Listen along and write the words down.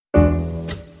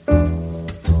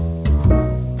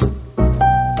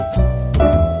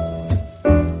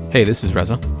Hey, this is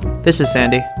Reza. This is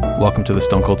Sandy. Welcome to the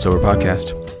Stone Cold Sober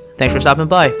Podcast. Thanks for stopping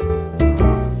by.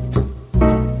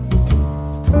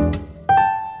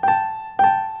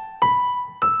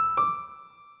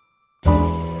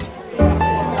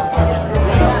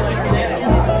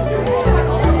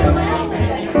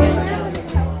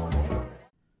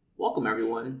 Welcome,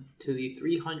 everyone, to the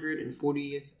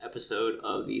 340th episode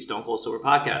of the Stone Cold Sober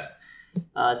Podcast.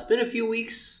 It's been a few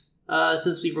weeks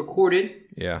since we recorded.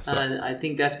 Yeah. I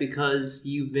think that's because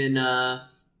you've been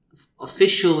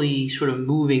officially sort of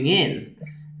moving in.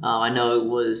 I know it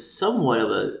was somewhat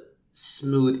of a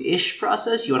smooth-ish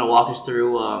process. You want to walk us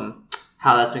through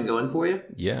how that's been going for you?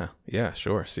 Yeah,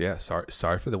 sure. So yeah,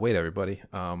 sorry for the wait, everybody.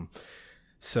 We'll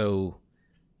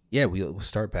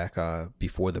start back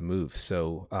before the move.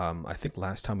 So I think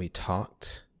last time we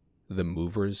talked, the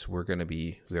movers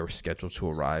they were scheduled to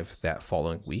arrive that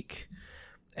following week.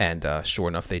 And sure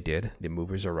enough, they did. The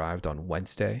movers arrived on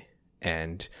Wednesday,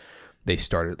 and they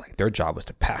started, their job was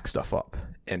to pack stuff up.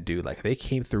 And dude, they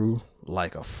came through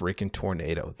like a freaking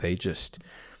tornado. Things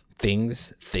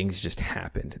just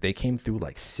happened. They came through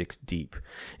like 6 deep.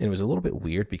 And it was a little bit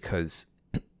weird because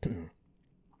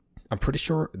I'm pretty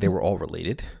sure they were all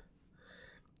related.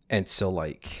 And so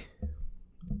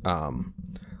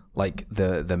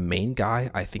the main guy,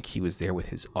 I think he was there with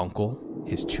his uncle,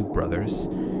 his 2 brothers,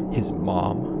 his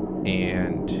mom,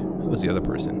 and who was the other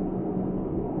person?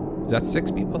 Is that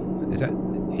 6 people? Is that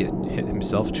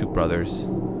himself, 2 brothers?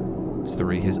 It's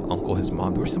 3. His uncle, his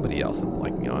mom. There was somebody else I'm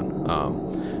blanking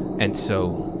on. And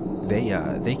so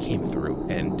they came through,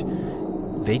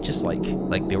 and they just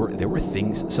there were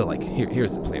things. So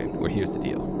here's the plan, or here's the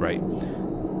deal, right?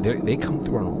 They come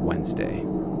through on Wednesday.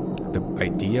 The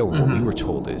idea, or what we were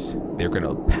told, is they're going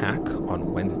to pack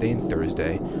on Wednesday and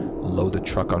Thursday, load the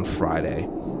truck on Friday,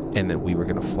 and then we were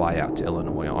going to fly out to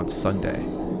Illinois on Sunday.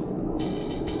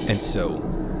 And so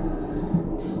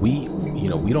we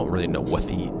don't really know what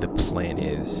the plan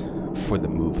is for the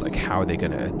move. How are they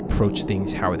going to approach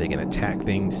things? How are they going to attack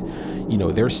things?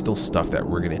 There's still stuff that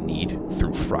we're going to need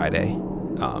through Friday.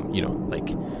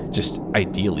 Just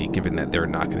ideally, given that they're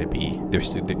not going to be there,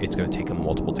 it's going to take them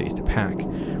multiple days to pack.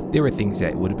 There were things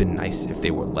that would have been nice if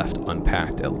they were left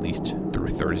unpacked at least through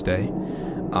Thursday,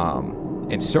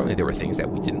 and certainly there were things that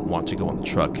we didn't want to go on the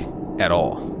truck at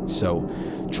all. So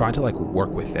trying to work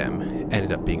with them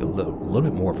ended up being a little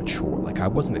bit more of a chore. I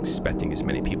wasn't expecting as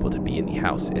many people to be in the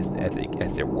house as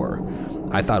there were.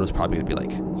 I thought it was probably going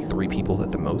to be 3 people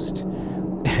at the most.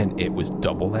 And it was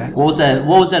double that. What was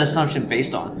that assumption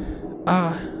based on?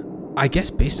 I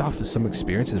guess based off of some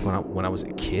experiences when I was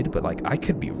a kid, but I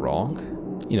could be wrong.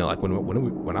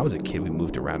 When I was a kid, we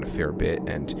moved around a fair bit,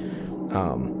 and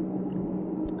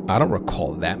I don't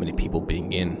recall that many people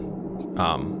being in.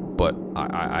 But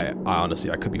I honestly,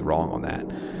 I could be wrong on that.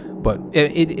 But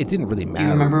it didn't really matter.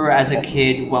 Do you remember as a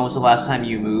kid, when was the last time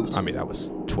you moved? I mean, I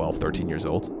was 12, 13 years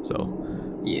old,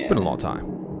 so yeah, it's been a long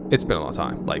time. It's been a long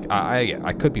time.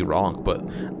 I could be wrong, but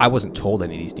I wasn't told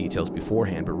any of these details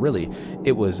beforehand. But really,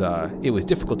 it was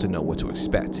difficult to know what to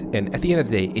expect. And at the end of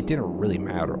the day, it didn't really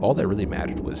matter. All that really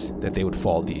mattered was that they would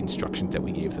follow the instructions that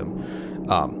we gave them.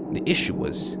 The issue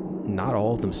was not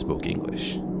all of them spoke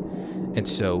English, and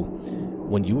so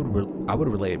when I would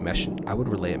relay a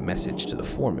message to the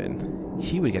foreman.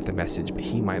 He would get the message, but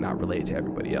he might not relay it to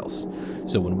everybody else.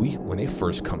 So when they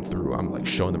first come through, I'm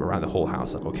showing them around the whole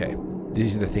house. Okay,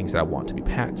 these are the things that I want to be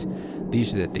packed.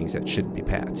 These are the things that shouldn't be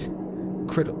packed.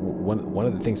 One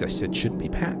of the things I said shouldn't be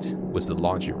packed was the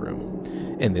laundry room,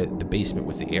 and the basement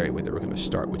was the area where they were going to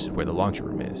start, which is where the laundry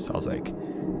room is. So I was like,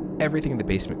 everything in the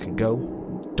basement can go.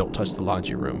 Don't touch the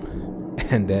laundry room.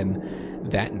 And then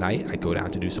that night, I go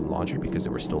down to do some laundry because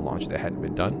there was still laundry that hadn't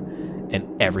been done,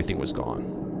 and everything was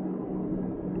gone,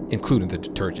 including the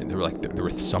detergent. There were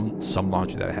some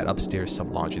laundry that I had upstairs,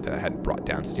 some laundry that I hadn't brought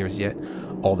downstairs yet.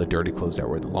 All the dirty clothes that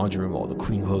were in the laundry room, all the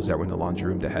clean clothes that were in the laundry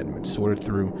room that hadn't been sorted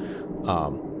through,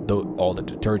 all the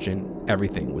detergent,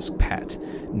 everything was packed.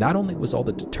 Not only was all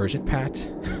the detergent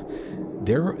packed,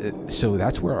 so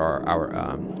that's where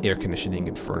our air conditioning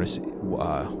and furnace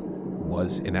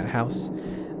was in that house,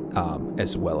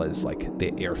 as well as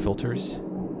the air filters.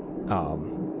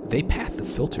 They packed the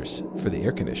filters for the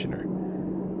air conditioner.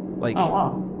 Oh wow!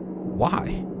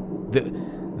 Why?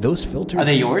 Those filters, are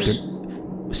they yours?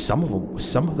 Some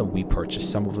of them we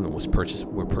purchased. Some of them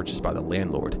were purchased by the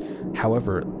landlord.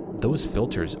 However, those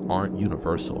filters aren't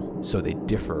universal, so they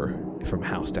differ from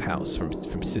house to house, from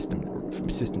system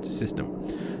to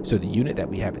system. So the unit that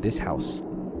we have at this house,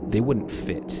 they wouldn't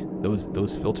fit.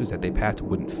 Those filters that they packed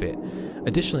wouldn't fit.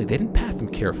 Additionally, they didn't pack them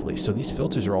carefully, so these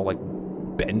filters are all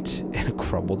bent and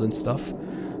crumbled and stuff.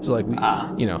 So like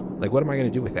you know, like what am I gonna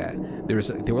do with that?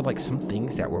 There were like some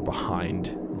things that were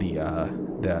behind the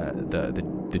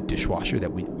dishwasher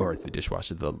that we, or the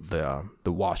dishwasher, the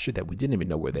washer that we didn't even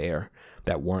know were there,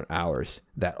 that weren't ours,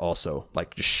 that also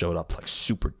like just showed up like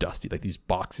super dusty, like these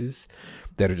boxes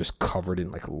that are just covered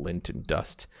in like lint and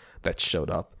dust that showed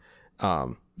up. I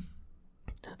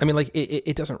mean, like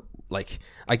it doesn't, like,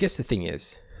 I guess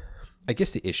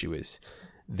the issue is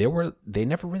they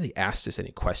never really asked us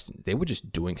any questions. They were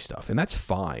just doing stuff, and that's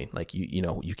fine. Like you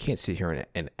know, you can't sit here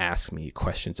and ask me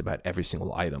questions about every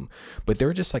single item, but there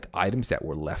were just like items that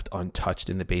were left untouched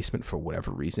in the basement for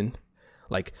whatever reason.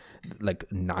 Like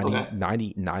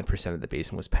 99% of the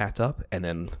basement was packed up, and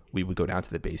then we would go down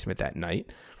to the basement that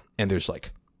night, and there's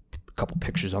like a couple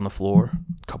pictures on the floor,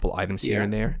 a couple items here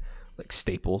and there, like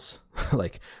staples.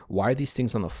 Like, why are these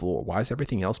things on the floor? Why is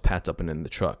everything else packed up and in the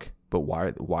truck? But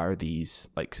why were these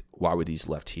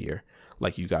left here?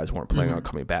 Like, you guys weren't planning on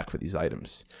coming back for these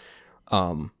items.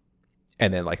 And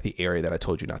then like the area that I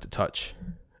told you not to touch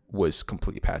was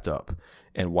completely packed up.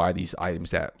 And why these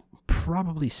items that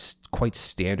probably quite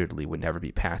standardly would never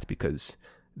be packed because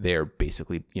they're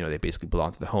basically, you know, they basically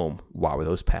belong to the home. Why were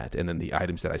those packed? And then the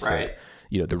items that I said,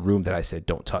 you know, the room that I said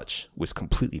don't touch was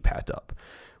completely packed up.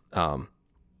 And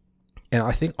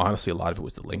I think honestly a lot of it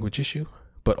was the language issue,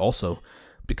 but also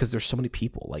because there's so many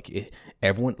people, like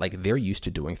everyone, like they're used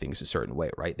to doing things a certain way,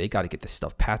 right? They got to get this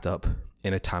stuff packed up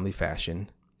in a timely fashion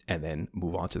and then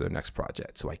move on to their next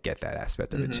project. So I get that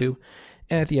aspect of it too.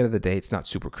 And at the end of the day, it's not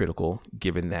super critical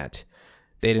given that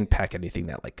they didn't pack anything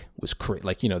that like was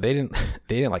like, you know, they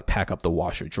didn't like pack up the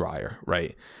washer dryer,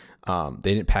 right?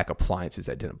 They didn't pack appliances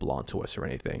that didn't belong to us or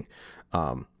anything.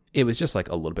 It was just like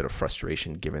a little bit of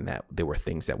frustration given that there were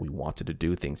things that we wanted to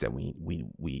do, things that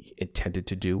we intended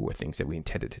to do, or things that we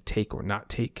intended to take or not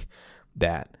take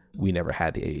that we never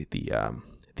had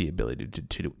the ability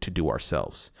to do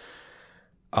ourselves.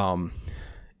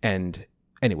 And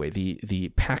anyway,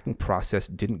 the packing process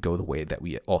didn't go the way that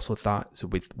we also thought. So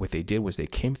what they did was they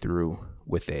came through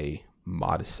with a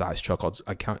modest size truck.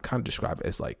 I kind of describe it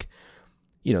as like,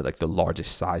 you know, like the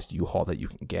largest sized U-Haul that you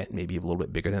can get, maybe a little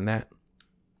bit bigger than that.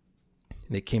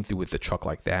 And they came through with the truck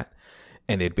like that,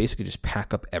 and they'd basically just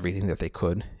pack up everything that they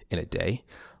could in a day,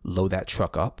 load that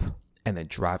truck up, and then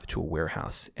drive it to a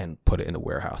warehouse and put it in the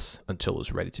warehouse until it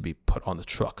was ready to be put on the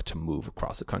truck to move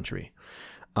across the country.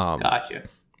 Gotcha.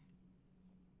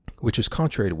 Which was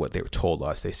contrary to what they were told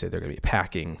us. They said they're going to be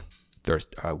packing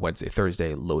Wednesday,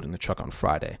 Thursday, loading the truck on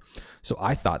Friday. So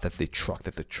I thought that the truck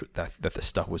that the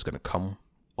stuff was going to come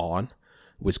on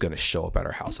was going to show up at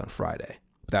our house on Friday.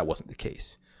 But that wasn't the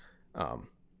case.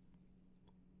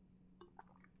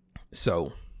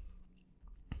 So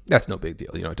that's no big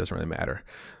deal. You know, it doesn't really matter.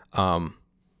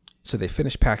 So they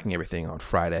finished packing everything on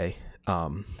Friday.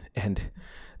 And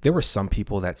there were some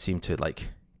people that seemed to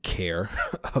like care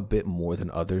a bit more than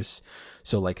others.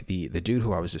 So like the dude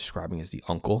who I was describing as the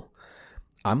uncle,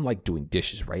 I'm like doing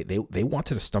dishes, right? They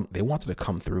wanted to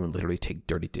come through and literally take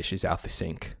dirty dishes out the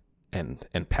sink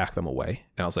and pack them away.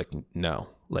 And I was like, no,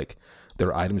 like there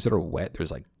are items that are wet.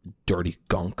 There's like dirty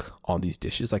gunk on these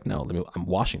dishes. Like, no, I'm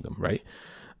washing them, right?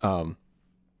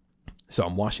 So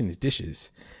I'm washing these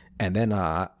dishes, and then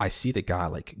I see the guy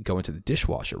like go into the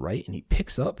dishwasher, right? And he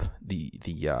picks up the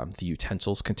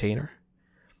utensils container,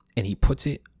 and he puts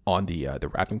it on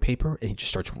the wrapping paper, and he just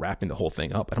starts wrapping the whole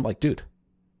thing up. And I'm like, dude,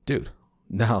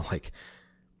 no, like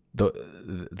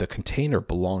the container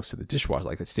belongs to the dishwasher,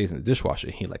 like it stays in the dishwasher.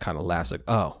 And he like kind of laughs, like,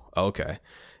 oh, okay.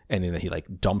 And then he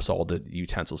like dumps all the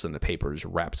utensils in the paper, just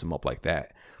wraps them up like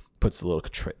that, puts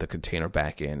the container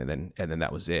back in, and then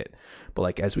that was it. But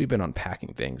like as we've been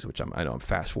unpacking things, which I know I'm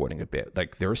fast forwarding a bit,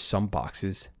 like there are some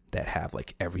boxes that have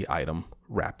like every item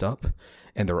wrapped up,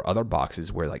 and there are other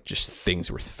boxes where like just things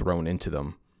were thrown into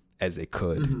them as they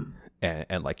could,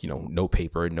 and like, you know, no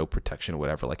paper, no protection or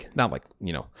whatever. Like not like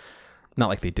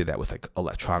they did that with like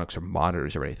electronics or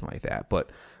monitors or anything like that, but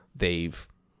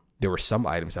there were some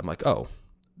items I'm like, oh,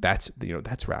 that's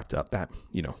wrapped up. That,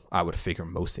 you know, I would figure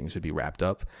most things would be wrapped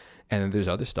up. And then there's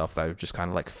other stuff that I've just kind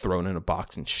of like thrown in a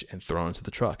box and thrown into the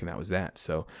truck, and that was that.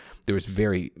 So there was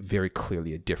very, very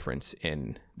clearly a difference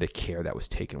in the care that was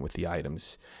taken with the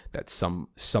items that some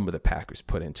of the packers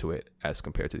put into it as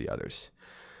compared to the others.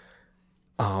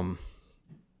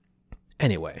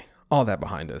 Anyway, all that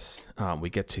behind us,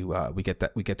 we get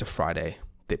to Friday.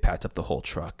 They packed up the whole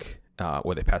truck,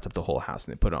 or they packed up the whole house,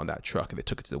 and they put it on that truck, and they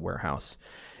took it to the warehouse,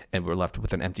 and we're left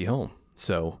with an empty home.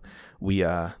 So we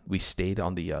stayed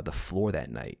on the floor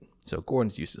that night. So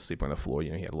Gordon's used to sleep on the floor.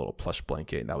 You know, he had a little plush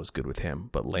blanket, and that was good with him.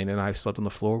 But Lane and I slept on the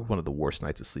floor. One of the worst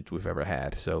nights of sleep we've ever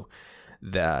had. So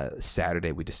the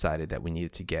Saturday we decided that we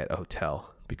needed to get a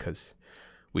hotel because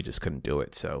we just couldn't do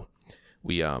it. So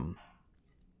we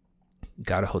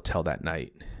got a hotel that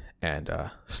night and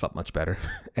slept much better.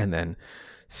 And then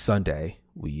Sunday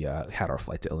we had our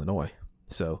flight to Illinois.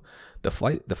 So the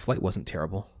flight wasn't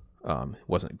terrible. It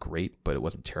wasn't great, but it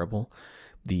wasn't terrible.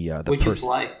 Where'd you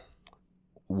fly?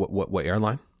 What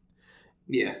airline?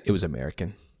 Yeah, it was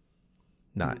American.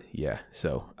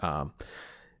 So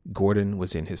Gordon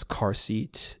was in his car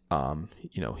seat.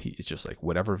 He's just like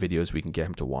whatever videos we can get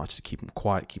him to watch to keep him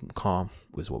quiet, keep him calm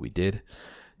was what we did.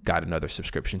 Got another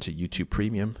subscription to YouTube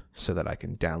Premium so that I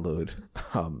can download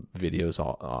videos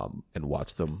and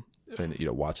watch them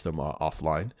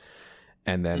offline.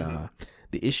 And then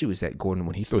the issue is that Gordon,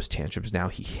 when he throws tantrums now,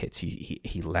 he hits,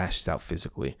 he lashes out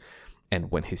physically.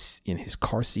 And when in his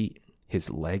car seat, his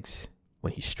legs,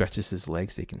 when he stretches his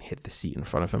legs, they can hit the seat in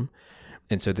front of him.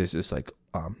 And so there's this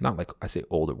not like I say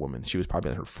older woman, she was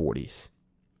probably in her 40s,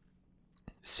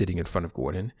 sitting in front of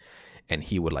Gordon, and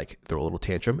he would like throw a little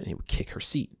tantrum and he would kick her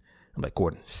seat. I'm like,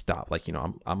 Gordon, stop. Like,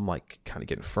 I'm like kind of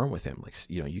getting firm with him. Like,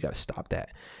 you got to stop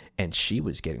that. And she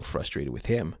was getting frustrated with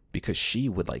him because she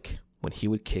would like, when he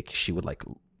would kick, she would like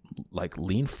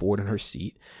lean forward in her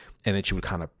seat, and then she would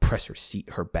kind of press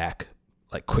her back,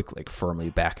 like quickly, like firmly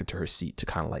back into her seat to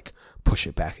kind of like push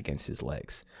it back against his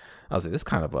legs. I was like, this is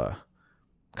kind of a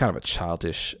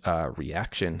childish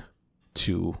reaction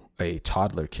to a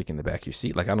toddler kicking the back of your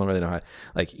seat. Like, I don't really know how,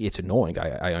 like, it's annoying.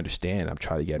 I understand.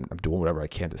 I'm doing whatever I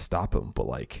can to stop him, but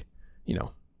like,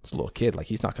 it's a little kid. Like,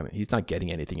 he's not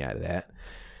getting anything out of that.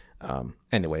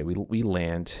 Anyway, we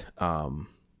land,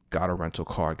 got a rental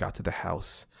car, got to the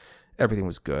house. Everything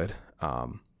was good.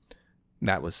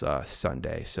 That was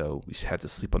Sunday, so we had to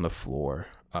sleep on the floor.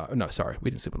 No, sorry, we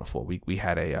didn't sleep on the floor. We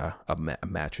had a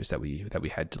mattress that we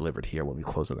had delivered here when we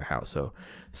closed on the house. So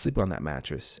sleep on that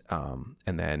mattress,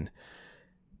 and then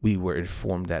we were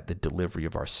informed that the delivery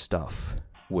of our stuff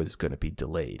was going to be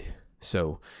delayed.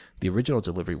 So the original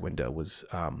delivery window was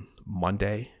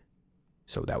Monday,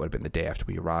 so that would have been the day after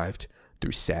we arrived,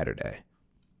 through Saturday.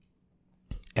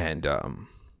 And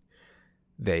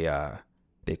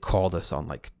they called us on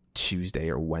like Tuesday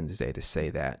or Wednesday to say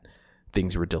that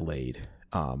things were delayed.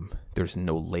 There's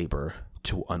no labor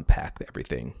to unpack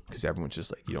everything because everyone's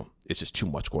just like, it's just too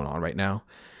much going on right now.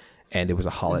 And it was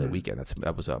a holiday weekend.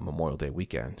 That was a Memorial Day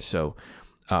weekend. So,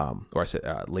 or I said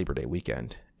Labor Day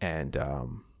weekend. And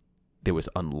it was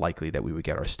unlikely that we would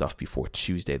get our stuff before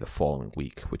Tuesday the following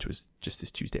week, which was just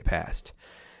this Tuesday past.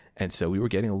 And so we were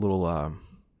getting a little, I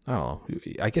don't know,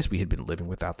 I guess we had been living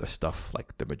without the stuff,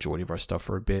 like the majority of our stuff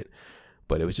for a bit,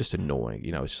 but it was just annoying.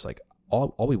 It's just like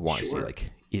all we want is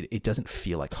like, it doesn't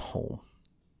feel like home.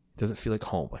 It doesn't feel like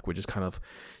home. Like we're just kind of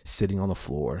sitting on the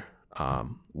floor,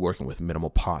 working with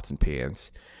minimal pots and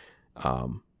pans.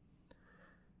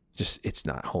 Just, it's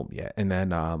not home yet. And then,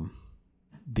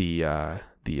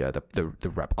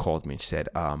 the rep called me and said,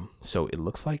 so it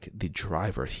looks like the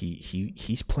driver,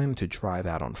 he's planning to drive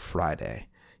out on Friday.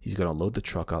 He's going to load the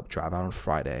truck up, drive out on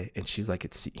Friday. And she's like,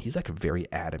 he's like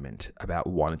very adamant about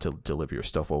wanting to deliver your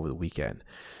stuff over the weekend.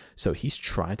 So he's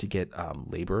trying to get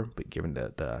labor, but given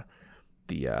the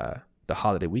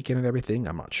holiday weekend and everything,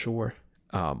 I'm not sure.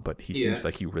 But he seems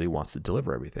like he really wants to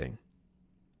deliver everything.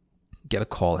 Get a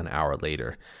call an hour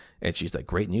later, and she's like,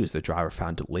 great news, the driver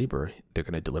found labor. They're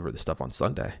going to deliver the stuff on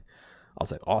Sunday. I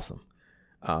was like, awesome.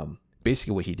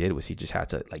 Basically what he did was he just had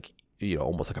to, like,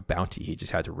 almost like a bounty. He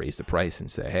just had to raise the price and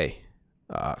say, hey,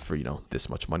 for, this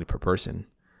much money per person,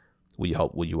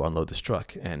 will you unload this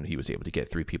truck? And he was able to get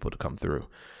 3 people to come through.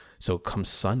 So come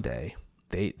Sunday,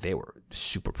 they were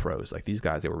super pros. Like these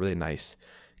guys, they were really nice,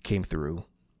 came through.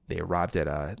 They arrived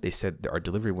at, they said our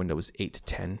delivery window was 8 to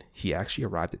 10. He actually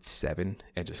arrived at 7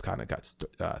 and just kind of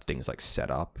got things like set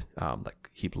up.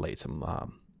 Like he laid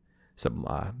some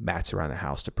mats around the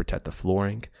house to protect the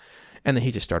flooring. And then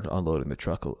he just started unloading the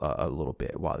truck a little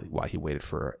bit while he waited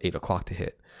for 8 o'clock to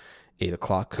hit. 8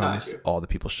 o'clock comes, all the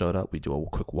people showed up. We do a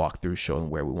quick walkthrough showing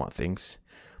where we want things.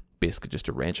 Basically just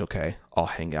arrange, okay, I'll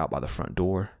hang out by the front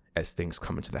door. As things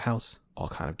come into the house, I'll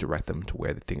kind of direct them to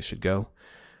where the things should go.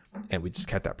 And we just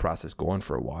kept that process going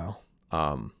for a while.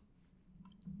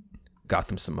 Got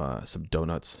them some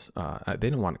donuts. They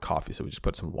didn't want coffee, so we just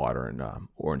put some water and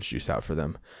orange juice out for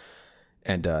them.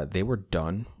 And they were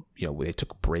done. They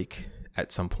took a break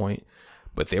at some point,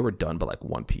 but they were done by like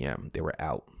 1 p.m. They were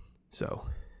out. So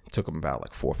it took them about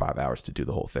like 4 or 5 hours to do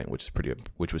the whole thing,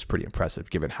 which was pretty impressive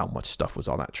given how much stuff was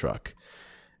on that truck.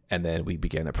 And then we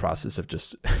began the process of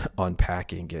just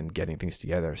unpacking and getting things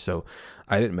together. So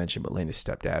I didn't mention, but Lena's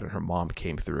stepdad and her mom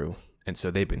came through. And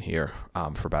so they've been here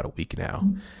for about a week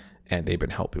now. and they've been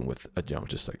helping with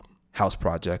just like house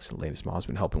projects, and Lena's mom's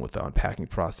been helping with the unpacking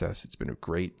process. It's been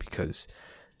great because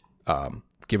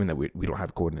given that we don't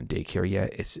have Gordon in daycare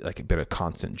yet, it's like a bit of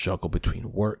constant juggle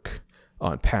between work,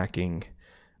 unpacking,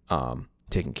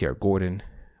 taking care of Gordon,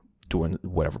 doing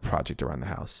whatever project around the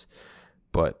house.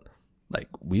 But like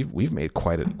we've made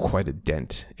quite a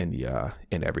dent in the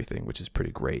in everything, which is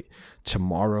pretty great.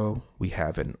 Tomorrow we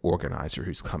have an organizer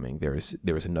who's coming. There is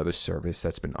another service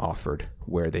that's been offered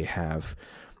where they have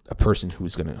a person who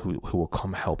will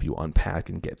come help you unpack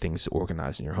and get things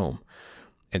organized in your home.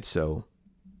 And so,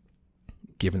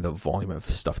 given the volume of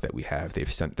stuff that we have,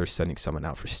 they're sending someone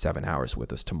out for 7 hours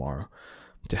with us tomorrow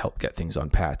to help get things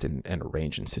unpacked and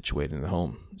arranged and situated in the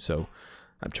home. So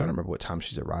I'm trying to remember what time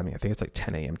she's arriving. I think it's like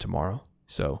 10 a.m. tomorrow.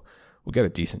 So we'll get a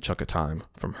decent chunk of time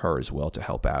from her as well to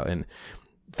help out. And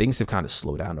things have kind of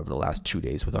slowed down over the last 2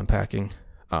 days with unpacking,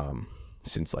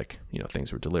 since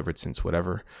things were delivered, since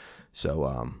whatever.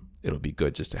 So it'll be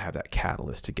good just to have that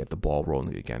catalyst to get the ball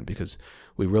rolling again, because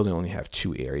we really only have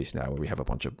 2 areas now where we have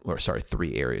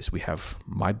 3 areas. We have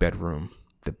my bedroom,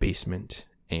 the basement,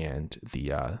 and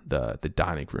the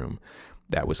dining room.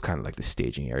 That was kind of like the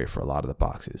staging area for a lot of the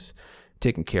boxes,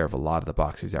 taking care of a lot of the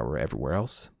boxes that were everywhere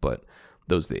else, but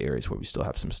those are the areas where we still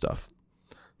have some stuff.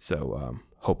 So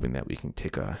hoping that we can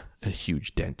take a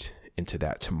huge dent into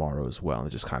that tomorrow as well,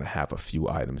 and just kind of have a few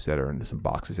items that are in some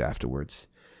boxes afterwards.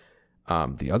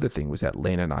 The other thing was that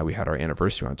Lena and we had our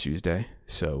anniversary on Tuesday.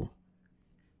 So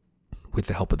with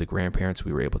the help of the grandparents,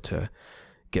 we were able to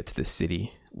get to the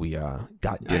city. We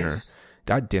got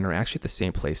dinner actually at the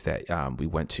same place that we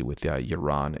went to with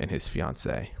Yaron and his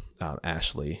fiance,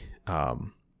 Ashley,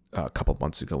 a couple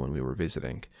months ago when we were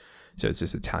visiting. So it's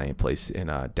this Italian place in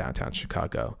downtown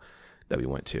Chicago that we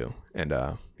went to. And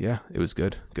it was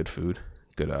good. Good food.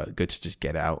 Good to just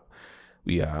get out.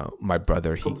 My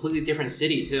brother, completely different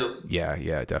city too.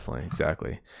 Yeah, definitely,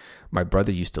 exactly. My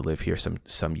brother used to live here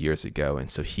some years ago, and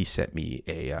so he sent me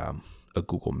a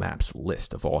Google Maps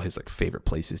list of all his like favorite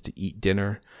places to eat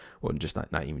dinner, or just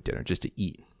not even dinner, just to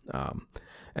eat.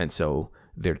 And so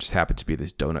there just happened to be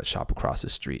this donut shop across the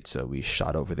street, so we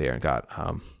shot over there and got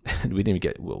and we didn't even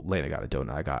get. Well, Lena got a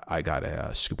donut. I got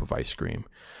a scoop of ice cream,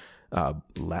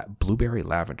 blueberry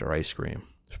lavender ice cream.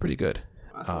 It's pretty good.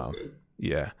 That sounds good.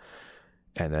 Yeah.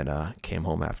 And then came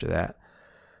home after that.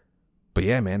 But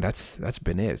yeah, man, that's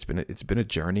been it. It's been a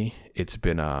journey. It's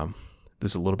been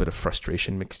there's a little bit of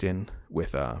frustration mixed in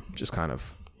with just kind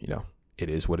of, it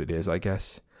is what it is, I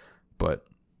guess. But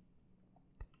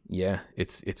yeah,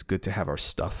 it's good to have our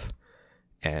stuff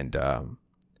and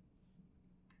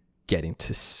getting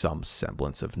to some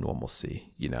semblance of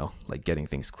normalcy, like getting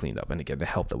things cleaned up. And again, the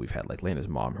help that we've had, like Lena's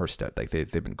mom, her step, like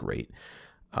they've been great.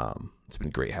 It's been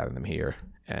great having them here,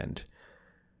 and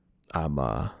I'm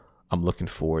looking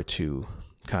forward to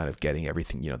kind of getting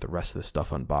everything, the rest of the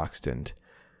stuff unboxed and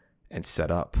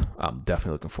set up. I'm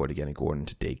definitely looking forward to getting Gordon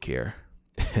to daycare,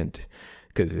 and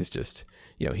because it's just,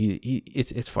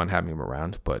 it's fun having him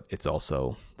around, but it's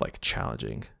also like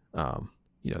challenging. I've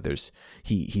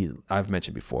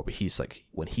mentioned before, but he's like,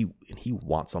 when he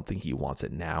wants something, he wants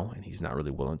it now, and he's not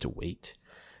really willing to wait.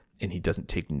 And he doesn't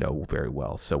take no very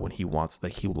well. So when he wants,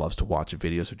 like, he loves to watch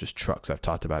videos of just trucks. I've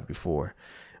talked about it before.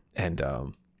 And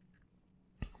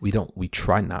we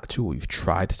try not to. We've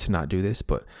tried to not do this,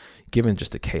 but given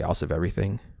just the chaos of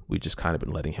everything, we've just kind of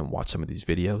been letting him watch some of these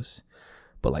videos.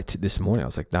 But like this morning, I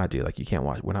was like, nah, dude, like you can't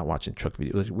watch. We're not watching truck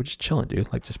videos. Like, we're just chilling,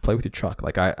 dude. Like just play with your truck.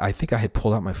 Like I think I had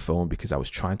pulled out my phone because I was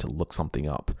trying to look something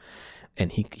up,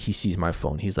 and he sees my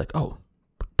phone. He's like, oh,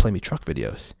 play me truck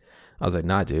videos. I was like,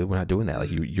 nah, dude, we're not doing that. Like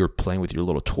you're playing with your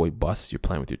little toy bus. You're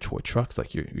playing with your toy trucks.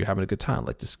 Like you're having a good time.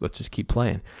 Like let's just keep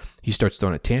playing. He starts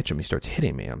throwing a tantrum. He starts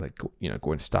hitting me. I'm like,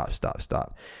 Gordon, stop.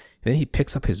 And then he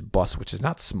picks up his bus, which is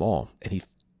not small, and he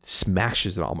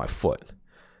smashes it on my foot.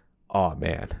 Oh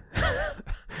man,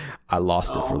 I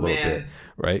lost it for a little bit,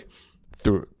 right?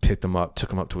 Picked him up,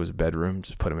 took him up to his bedroom,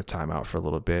 just put him in timeout for a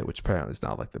little bit, which apparently is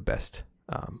not like the best.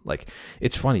 Like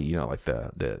it's funny, like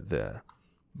the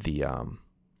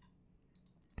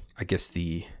I guess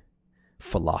the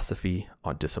philosophy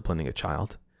on disciplining a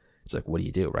child. It's like, what do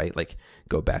you do, right? Like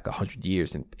go back 100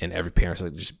 years and every parent's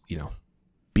like, just,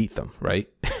 beat them, right?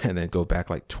 And then go back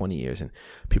like 20 years and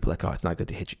people are like, oh, it's not good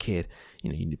to hit your kid.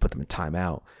 You need to put them in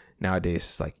timeout. Nowadays,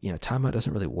 it's like, timeout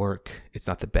doesn't really work. It's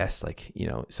not the best. Like,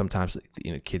 sometimes,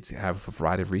 kids have a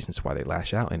variety of reasons why they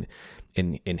lash out. And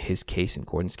in his case, in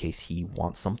Gordon's case, he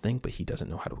wants something, but he doesn't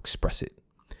know how to express it.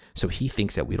 So he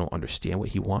thinks that we don't understand what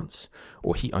he wants,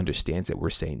 or he understands that we're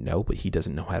saying no, but he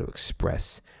doesn't know how to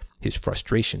express his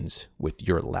frustrations with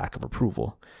your lack of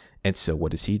approval. And so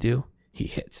what does he do? He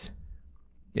hits.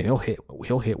 And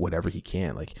he'll hit whatever he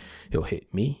can. Like he'll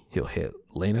hit me, he'll hit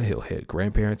Lena, he'll hit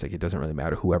grandparents. Like it doesn't really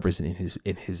matter. Whoever's in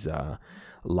his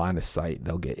line of sight,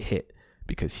 they'll get hit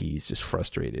because he's just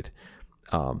frustrated.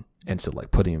 And so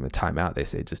like putting him in timeout, they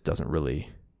say it doesn't really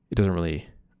they don't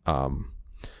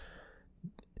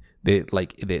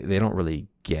really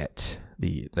get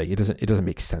it doesn't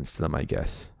make sense to them, I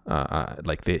guess.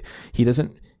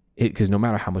 Because no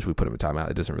matter how much we put him in timeout,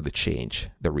 it doesn't really change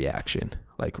the reaction.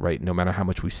 Like, right, no matter how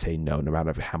much we say no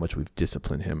matter how much we've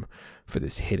disciplined him for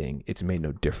this hitting, it's made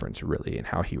no difference really in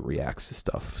how he reacts to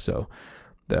stuff. So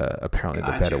apparently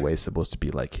the better way is supposed to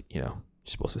be like, you're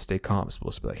supposed to stay calm. It's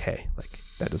supposed to be like, hey, like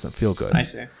that doesn't feel good. I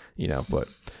see. But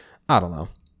I don't know.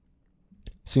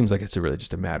 Seems like it's really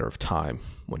just a matter of time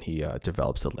when he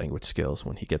develops the language skills,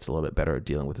 when he gets a little bit better at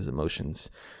dealing with his emotions.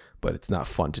 But it's not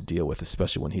fun to deal with,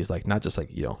 especially when he's like not just like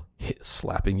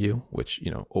slapping you, which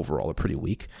overall are pretty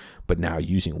weak, but now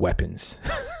using weapons,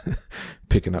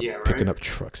 picking up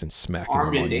trucks and smacking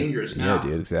armed them and on dangerous you. now. Yeah,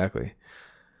 dude, exactly.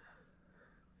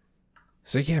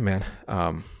 So yeah, man.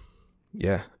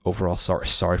 Yeah, overall,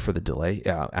 sorry for the delay.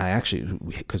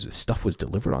 Because stuff was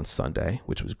delivered on Sunday,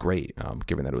 which was great,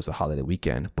 given that it was a holiday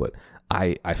weekend. But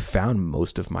I found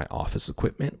most of my office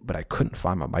equipment, but I couldn't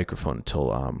find my microphone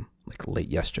until like late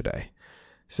yesterday.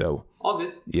 So all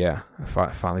good. Yeah, I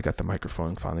finally got the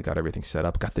microphone, finally got everything set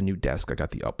up, got the new desk. I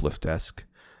got the uplift desk,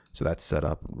 so that's set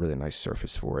up. Really nice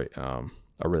surface for it. I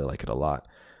really like it a lot.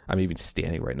 I'm even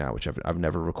standing right now, which I've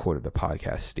never recorded a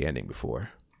podcast standing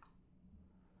before.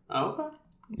 Oh, okay.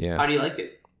 Yeah. How do you like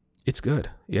it? It's good.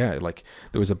 Yeah, like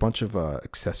there was a bunch of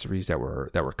accessories that were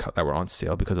on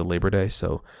sale because of Labor Day.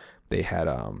 So they had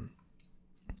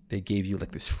they gave you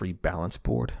like this free balance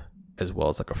board as well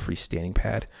as like a free standing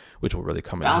pad, which will really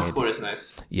come in handy. Balance board is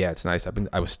nice. Yeah, it's nice.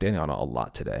 I was standing on it a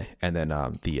lot today, and then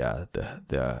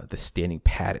the standing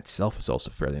pad itself is also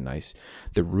fairly nice.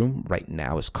 The room right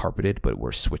now is carpeted, but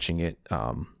we're switching it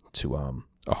to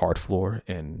a hard floor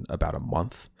in about a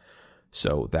month.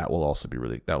 So that will also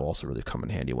really come in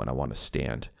handy when I want to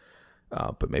stand,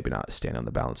 but maybe not stand on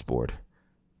the balance board.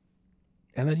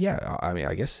 And then yeah, I mean,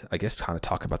 I guess kind of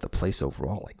talk about the place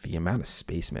overall, like the amount of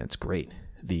space, man, it's great.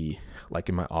 Like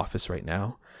in my office right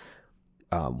now,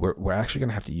 we're actually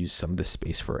gonna have to use some of this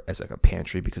space as like a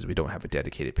pantry because we don't have a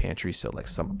dedicated pantry. So like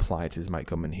some appliances might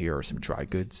come in here or some dry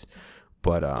goods,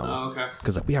 but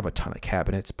because like we have a ton of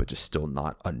cabinets, but just still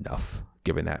not enough.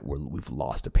 Given that we've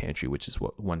lost a pantry, which is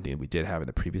one thing we did have in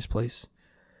the previous place,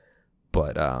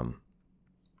 but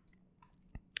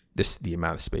the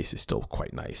amount of space is still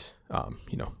quite nice.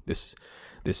 This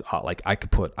like I could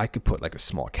put like a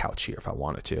small couch here if I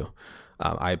wanted to.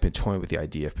 I've been toying with the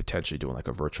idea of potentially doing like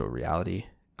a virtual reality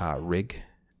rig,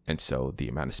 and so the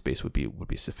amount of space would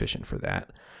be sufficient for that.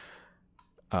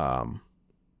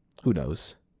 Who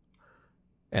knows?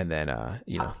 And then how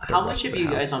much have you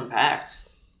guys unpacked?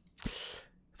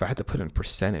 If I had to put in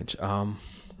percentage,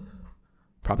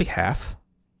 probably half,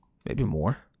 maybe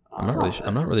more. I'm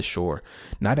not really sure.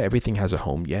 Not everything has a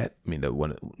home yet. I mean,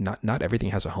 not everything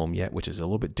has a home yet, which is a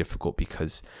little bit difficult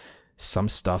because some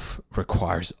stuff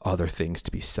requires other things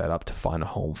to be set up to find a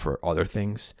home for other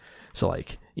things. So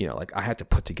like I had to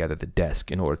put together the desk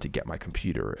in order to get my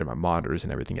computer and my monitors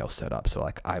and everything else set up. So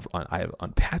like I've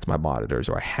unpacked my monitors,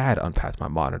 or I had unpacked my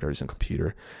monitors and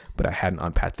computer, but I hadn't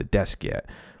unpacked the desk yet.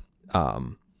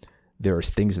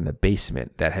 There's things in the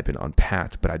basement that had been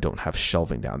unpacked, but I don't have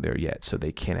shelving down there yet, so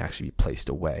they can't actually be placed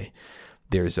away.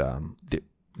 There's a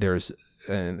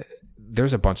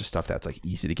bunch of stuff that's like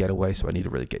easy to get away, so I need to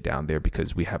really get down there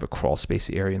because we have a crawl space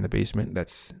area in the basement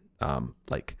that's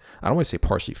like, I don't want to say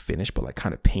partially finished, but like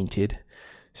kind of painted,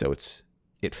 so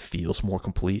it feels more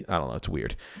complete. I don't know, it's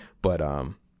weird, but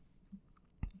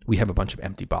we have a bunch of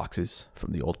empty boxes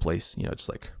from the old place, just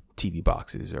like TV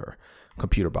boxes or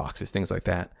computer boxes, things like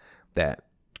that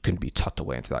can be tucked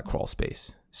away into that crawl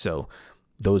space. So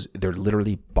they're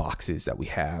literally boxes that we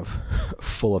have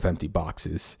full of empty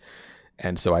boxes.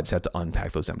 And so I just had to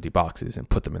unpack those empty boxes and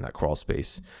put them in that crawl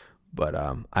space. But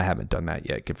I haven't done that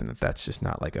yet, given that that's just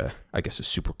not like a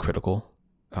super critical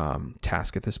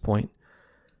task at this point.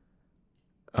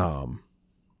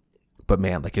 But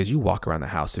man, like as you walk around the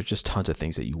house, there's just tons of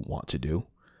things that you want to do.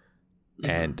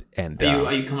 And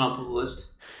are you coming up with a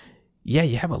list? Yeah,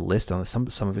 you have a list on some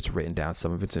of it's written down,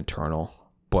 some of it's internal,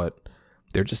 but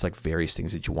they're just like various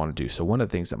things that you want to do. So one of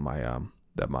the things that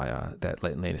that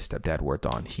Lena's stepdad worked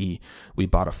on, we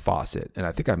bought a faucet, and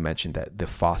I think I mentioned that the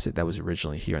faucet that was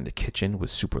originally here in the kitchen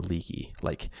was super leaky,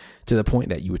 like to the point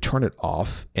that you would turn it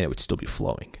off and it would still be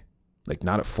flowing, like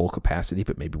not at full capacity,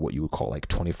 but maybe what you would call like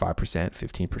 25%,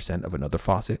 15% of another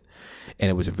faucet,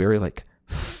 and it was a very like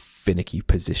finicky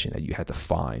position that you had to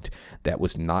find that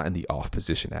was not in the off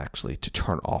position actually to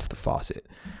turn off the faucet.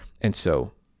 And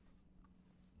so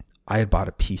I had bought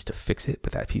a piece to fix it,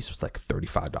 but that piece was like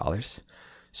 $35.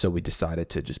 So we decided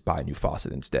to just buy a new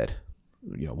faucet instead.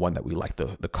 One that we like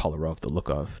the color of, the look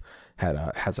of,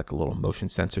 has like a little motion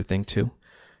sensor thing too.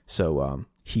 So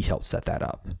he helped set that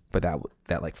up. But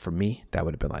that like for me, that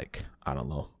would have been like, I don't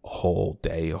know, a whole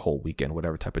day, a whole weekend,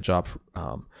 whatever type of job.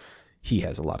 He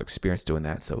has a lot of experience doing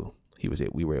that, so he was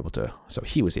able to.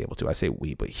 I say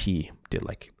we, but he did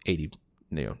like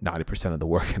 90% of the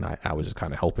work, and I was just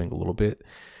kind of helping a little bit.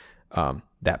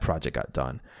 That project got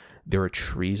done. There are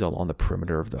trees along the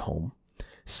perimeter of the home,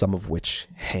 some of which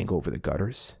hang over the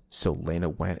gutters. So Lena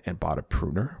went and bought a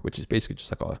pruner, which is basically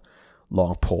just like a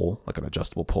long pole, like an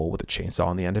adjustable pole with a chainsaw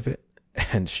on the end of it.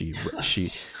 And she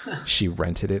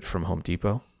rented it from Home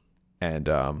Depot. And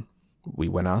we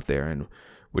went out there and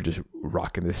we're just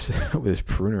rocking this with this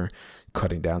pruner,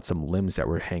 cutting down some limbs that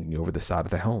were hanging over the side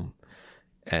of the home.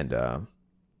 And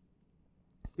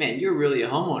man, you're really a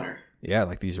homeowner. Yeah,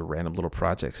 like these are random little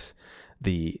projects.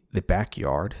 The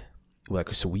backyard,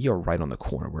 so we are right on the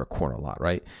corner. We're a corner lot,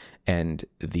 right? And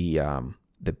the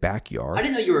backyard. I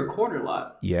didn't know you were a corner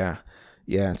lot. Yeah.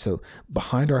 And so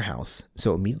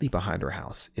immediately behind our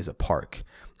house is a park,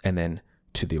 and then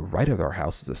to the right of our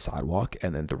house is a sidewalk,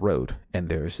 and then the road. And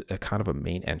there's a kind of a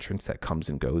main entrance that comes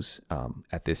and goes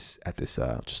at this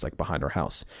just like behind our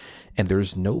house. And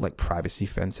there's no like privacy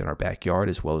fence in our backyard,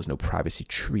 as well as no privacy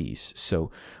trees. So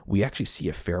we actually see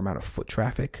a fair amount of foot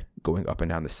traffic going up and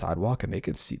down the sidewalk, and they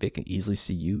can easily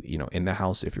see you, in the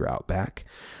house if you're out back,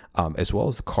 as well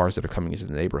as the cars that are coming into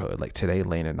the neighborhood. Like today,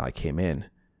 Lane and I came in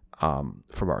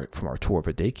from our tour of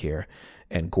a daycare,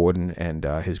 and Gordon and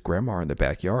his grandma are in the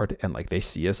backyard, and like they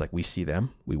see us, like we see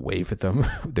them, we wave at them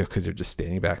because they're just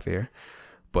standing back there.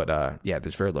 But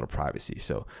there's very little privacy.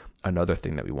 So another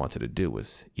thing that we wanted to do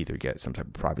was either get some type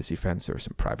of privacy fence or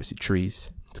some privacy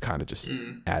trees to kind of just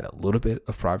add a little bit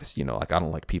of privacy. Like I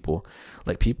don't like people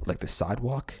like the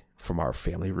sidewalk from our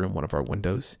family room, one of our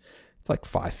windows, it's like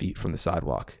 5 feet from the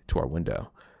sidewalk to our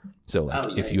window. So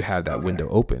like if you have that window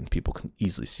open, people can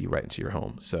easily see right into your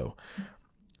home. So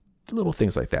little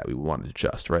things like that we wanted to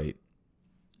adjust, right?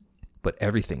 But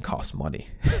everything costs money.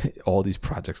 All these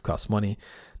projects cost money.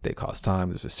 They cost time.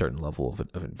 There's a certain level of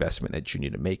investment that you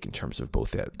need to make in terms of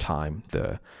both that time,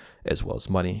 as well as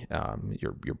money,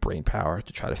 your brain power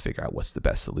to try to figure out what's the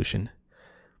best solution.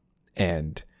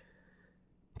 And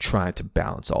trying to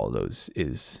balance all of those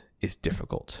is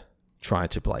difficult. Trying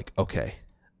to trying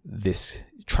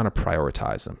to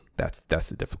prioritize them. That's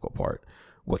the difficult part.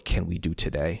 What can we do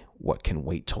today? What can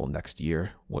wait till next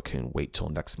year? What can wait till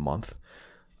next month?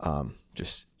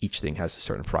 Just each thing has a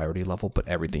certain priority level, but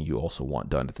everything you also want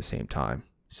done at the same time.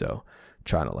 So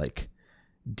trying to like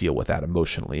deal with that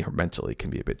emotionally or mentally can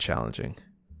be a bit challenging.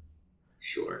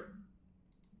 Sure.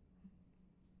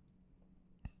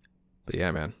 But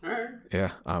yeah, man. All right.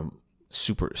 Yeah, I'm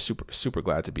super, super, super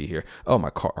glad to be here. Oh,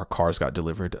 our cars got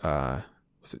delivered.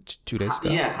 Was it 2 days ago?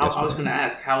 Yeah, I was going to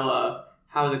ask how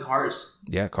are the cars?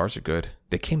 Yeah, cars are good.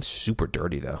 They came super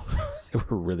dirty though. They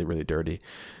were really, really dirty.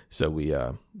 So we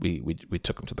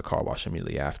took them to the car wash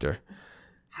immediately after.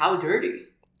 How dirty?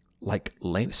 Like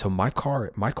Lane. So my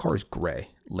car is gray.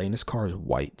 Lena's car is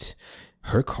white.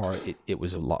 Her car, it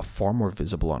was far more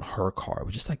visible on her car. It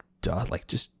was just like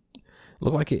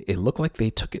looked like it looked like they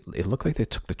took it. It looked like they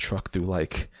took the truck through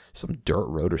like some dirt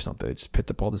road or something. They just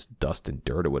picked up all this dust and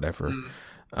dirt or whatever.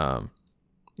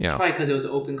 Probably because it was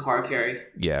open car carry.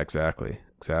 Yeah, exactly.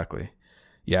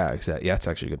 Yeah, exactly. Yeah, that's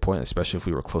actually a good point, especially if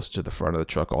we were closer to the front of the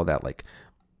truck, all that like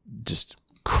just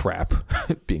crap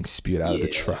being spewed out of the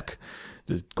truck,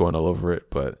 just going all over it.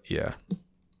 But yeah,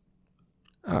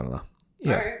 I don't know.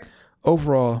 Yeah. Right.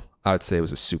 Overall, I'd say it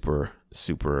was a super,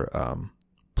 super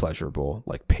pleasurable,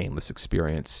 like painless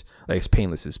experience, like as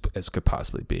painless as could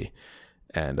possibly be.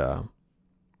 And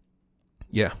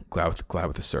glad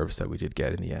with the service that we did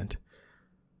get in the end.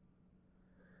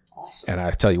 Awesome. And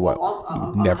I tell you what,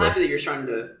 I'm happy that you're starting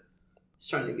to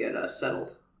get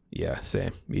settled. Yeah,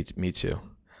 same. Me too.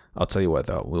 I'll tell you what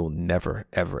though, we'll never,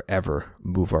 ever, ever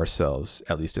move ourselves,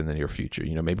 at least in the near future.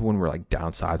 Maybe when we're like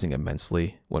downsizing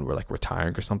immensely, when we're like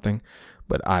retiring or something,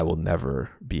 but I will never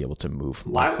be able to move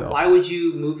myself. Why would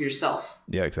you move yourself?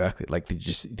 Yeah, exactly. Like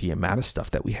the amount of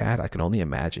stuff that we had, I can only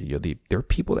imagine. There are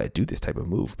people that do this type of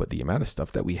move, but the amount of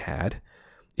stuff that we had,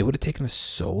 it would have taken us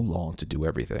so long to do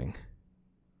everything.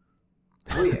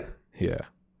 Oh yeah. Yeah.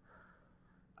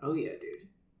 Oh yeah, dude.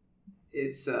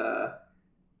 It's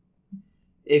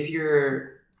if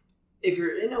you're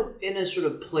in a sort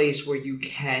of place where you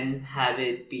can have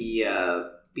it be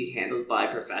be handled by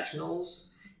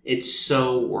professionals, it's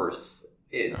so worth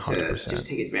it 100%. to just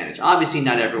take advantage. Obviously,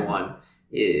 not everyone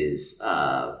is,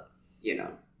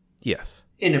 Yes.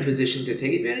 in a position to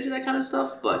take advantage of that kind of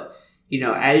stuff. But,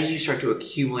 as you start to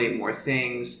accumulate more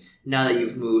things, now that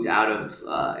you've moved out of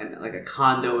like a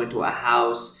condo into a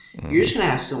house, you're just going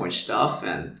to have so much stuff,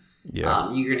 and you're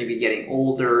going to be getting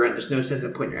older, and there's no sense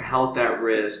of putting your health at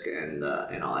risk and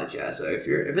all that jazz. So if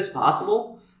it's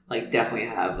possible, like, definitely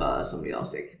have somebody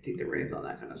else take the reins on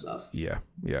that kind of stuff. Yeah,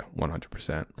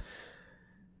 100%.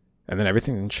 And then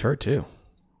everything's insured too.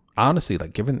 Honestly,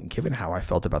 like given how I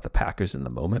felt about the Packers in the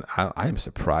moment, I am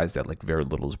surprised that like very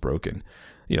little is broken.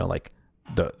 Like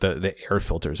the air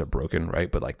filters are broken,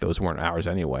 right? But like those weren't ours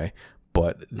anyway.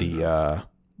 But there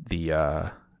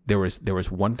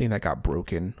was one thing that got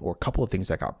broken, or a couple of things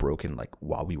that got broken like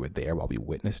while we were there, while we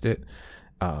witnessed it.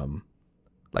 I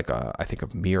think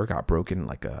a mirror got broken,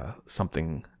 like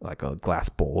something like a glass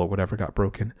bowl or whatever got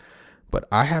broken. But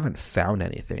I haven't found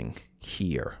anything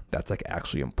here that's like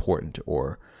actually important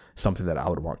or something that I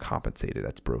would want compensated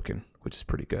that's broken, which is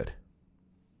pretty good.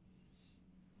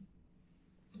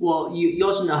 Well, you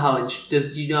also know how do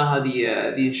you know how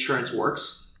the insurance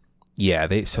works? Yeah,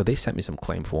 they sent me some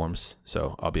claim forms,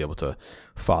 so I'll be able to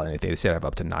file anything. They said I have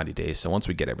up to 90 days. So once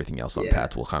we get everything else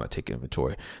unpacked, we'll kind of take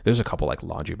inventory. There's a couple like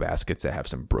laundry baskets that have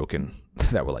some broken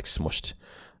that were like smushed.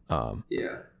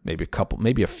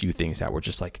 Maybe a few things that were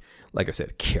just like I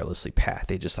said, carelessly packed.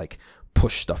 They just like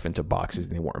push stuff into boxes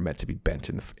and they weren't meant to be bent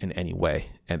in any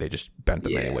way, and they just bent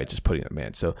them anyway, just putting them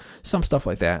in. So some stuff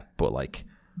like that, but like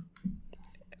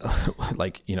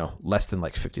less than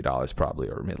like $50 probably,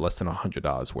 or less than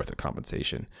 $100 worth of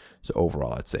compensation. So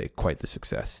overall, I'd say quite the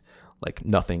success. Like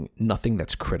nothing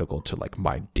that's critical to like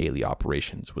my daily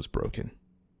operations was broken.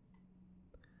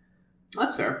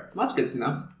 That's fair. That's good to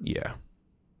know. Yeah.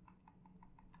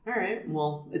 All right.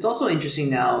 Well, it's also interesting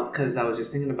now, because I was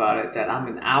just thinking about it, that I'm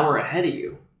an hour ahead of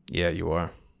you. Yeah, you are.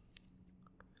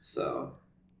 So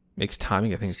makes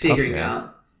timing, I think, tough, man.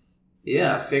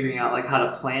 Figuring out like how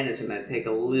to plan is going to take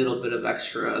a little bit of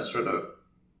extra sort of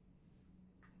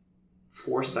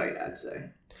foresight, I'd say.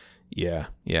 Yeah.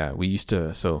 We used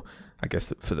to. So I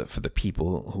guess for the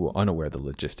people who are unaware of the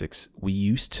logistics, we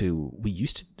used to.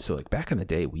 So like back in the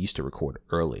day, we used to record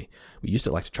early. We used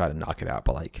to like to try to knock it out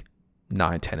by like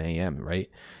 9-10 a.m. right?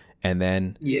 And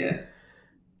then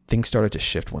things started to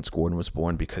shift once Gordon was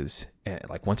born, because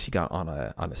like once he got on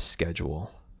a schedule,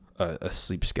 a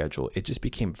sleep schedule, it just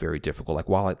became very difficult. Like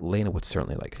while Lena would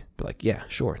certainly like be like, yeah,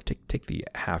 sure, take the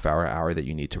half hour that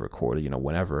you need to record,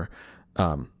 whenever.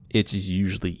 It's just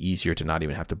usually easier to not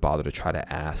even have to bother to try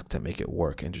to ask to make it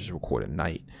work and just record at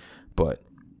night. But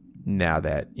now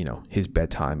that his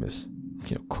bedtime is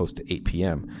close to 8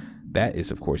 p.m. that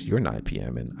is, of course, your 9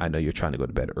 p.m. And I know you're trying to go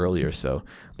to bed earlier, so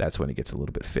that's when it gets a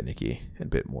little bit finicky and a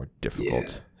bit more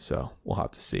difficult. Yeah. So we'll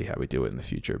have to see how we do it in the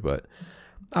future. But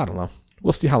I don't know.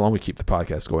 We'll see how long we keep the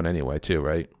podcast going anyway, too,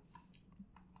 right?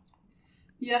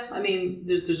 Yeah, I mean,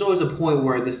 there's always a point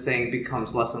where this thing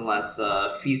becomes less and less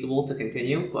feasible to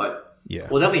continue, but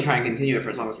we'll definitely try and continue it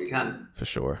for as long as we can. For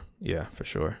sure. Yeah, for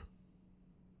sure.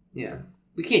 Yeah.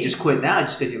 We can't just quit now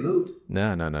just because you moved.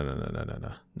 No.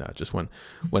 Just when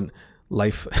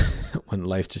life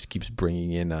just keeps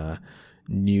bringing in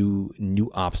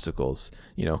new obstacles,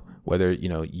 whether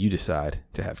you decide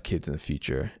to have kids in the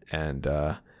future, and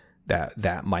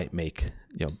that might make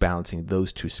balancing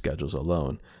those two schedules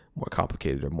alone more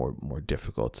complicated or more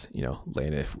difficult.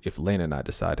 Lena, if Lena and I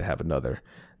decide to have another,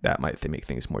 that might make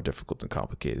things more difficult and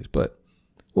complicated. But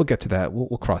we'll get to that.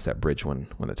 We'll cross that bridge when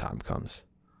the time comes.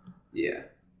 Yeah.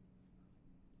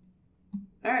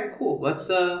 All right, cool. Let's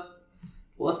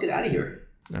get out of here.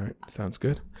 All right, sounds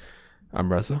good. I'm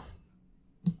Reza.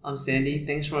 I'm Sandy.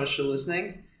 Thanks so much for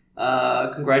listening.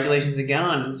 Congratulations again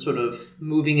on sort of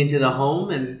moving into the home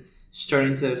and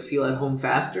starting to feel at home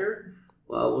faster.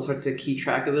 Well, we'll start to keep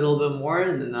track of it a little bit more,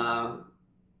 and then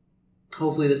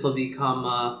hopefully this will become.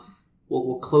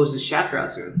 We'll close this chapter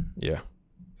out soon. Yeah,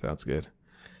 sounds good.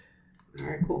 All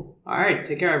right, cool. All right,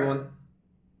 take care, everyone.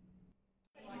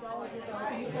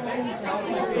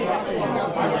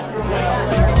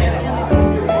 Yeah.